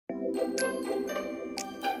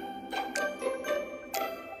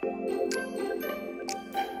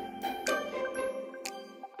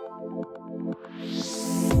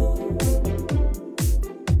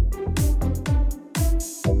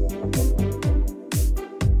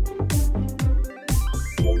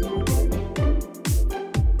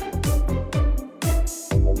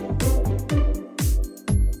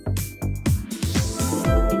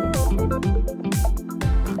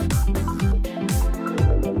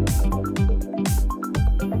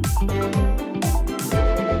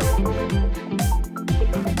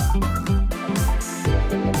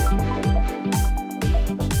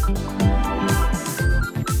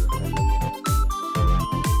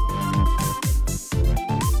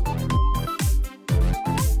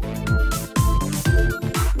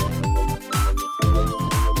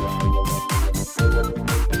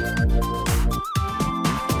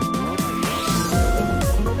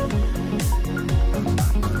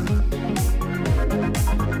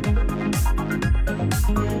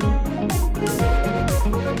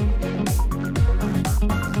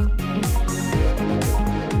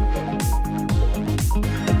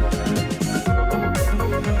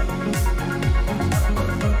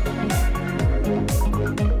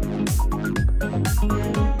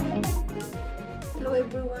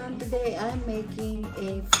Today I'm making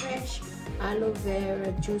a fresh aloe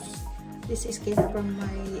vera juice. This is came from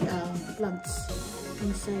my plants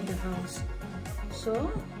inside the house. So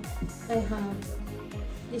I have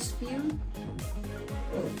this few.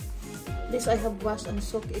 This I have washed and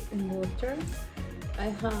soaked it in water.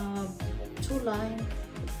 I have 2 lime,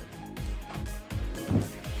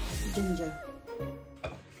 ginger,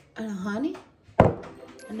 and honey,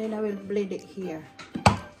 and then I will blend it here.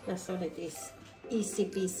 That's all it is. Easy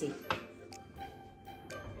peasy.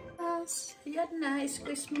 Yan na,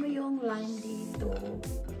 squeeze mo yung lime dito.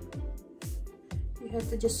 You have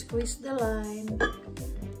to just squeeze the lime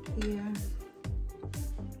here.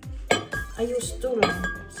 I use 2 lime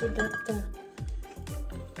so that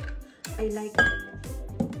I like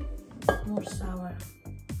more sour.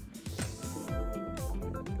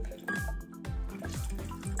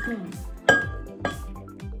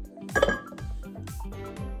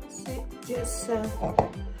 Just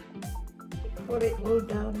pour it all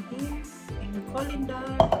down here in the colander,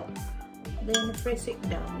 then press it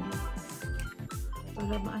down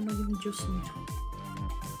para maano yung juice niya,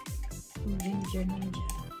 yung ginger ninja.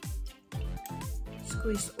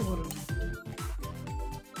 Squeeze all.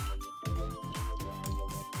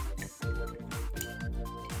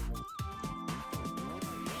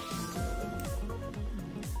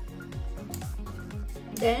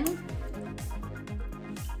 Then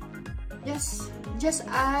just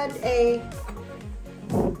add a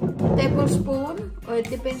tablespoon, or it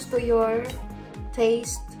depends to your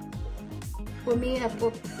taste. For me, I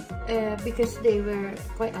put because they were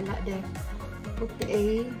quite a lot there, put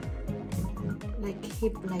a like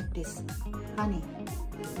heap like this honey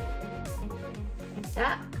like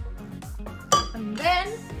that, and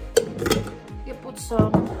then you put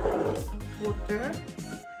some water.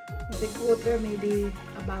 The water maybe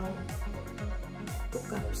about 2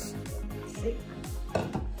 cups. See?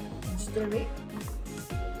 And stir it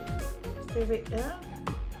up.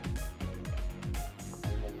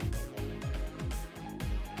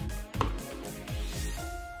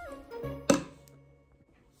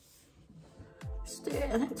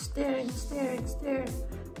 Stir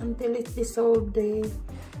until it dissolves the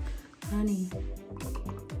honey.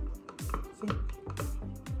 See?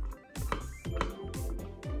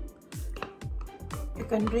 You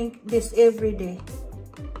can drink this every day.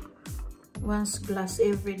 1 glass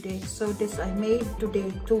every day. So this I made today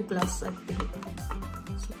 2 glass, I think.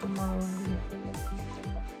 So tomorrow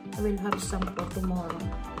I will have some for tomorrow.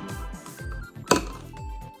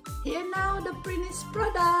 Here now the finished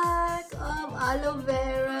product of aloe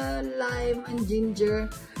vera, lime and ginger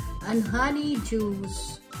and honey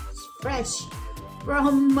juice. It's fresh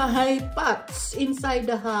from my pots inside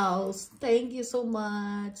the house. Thank you so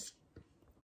much.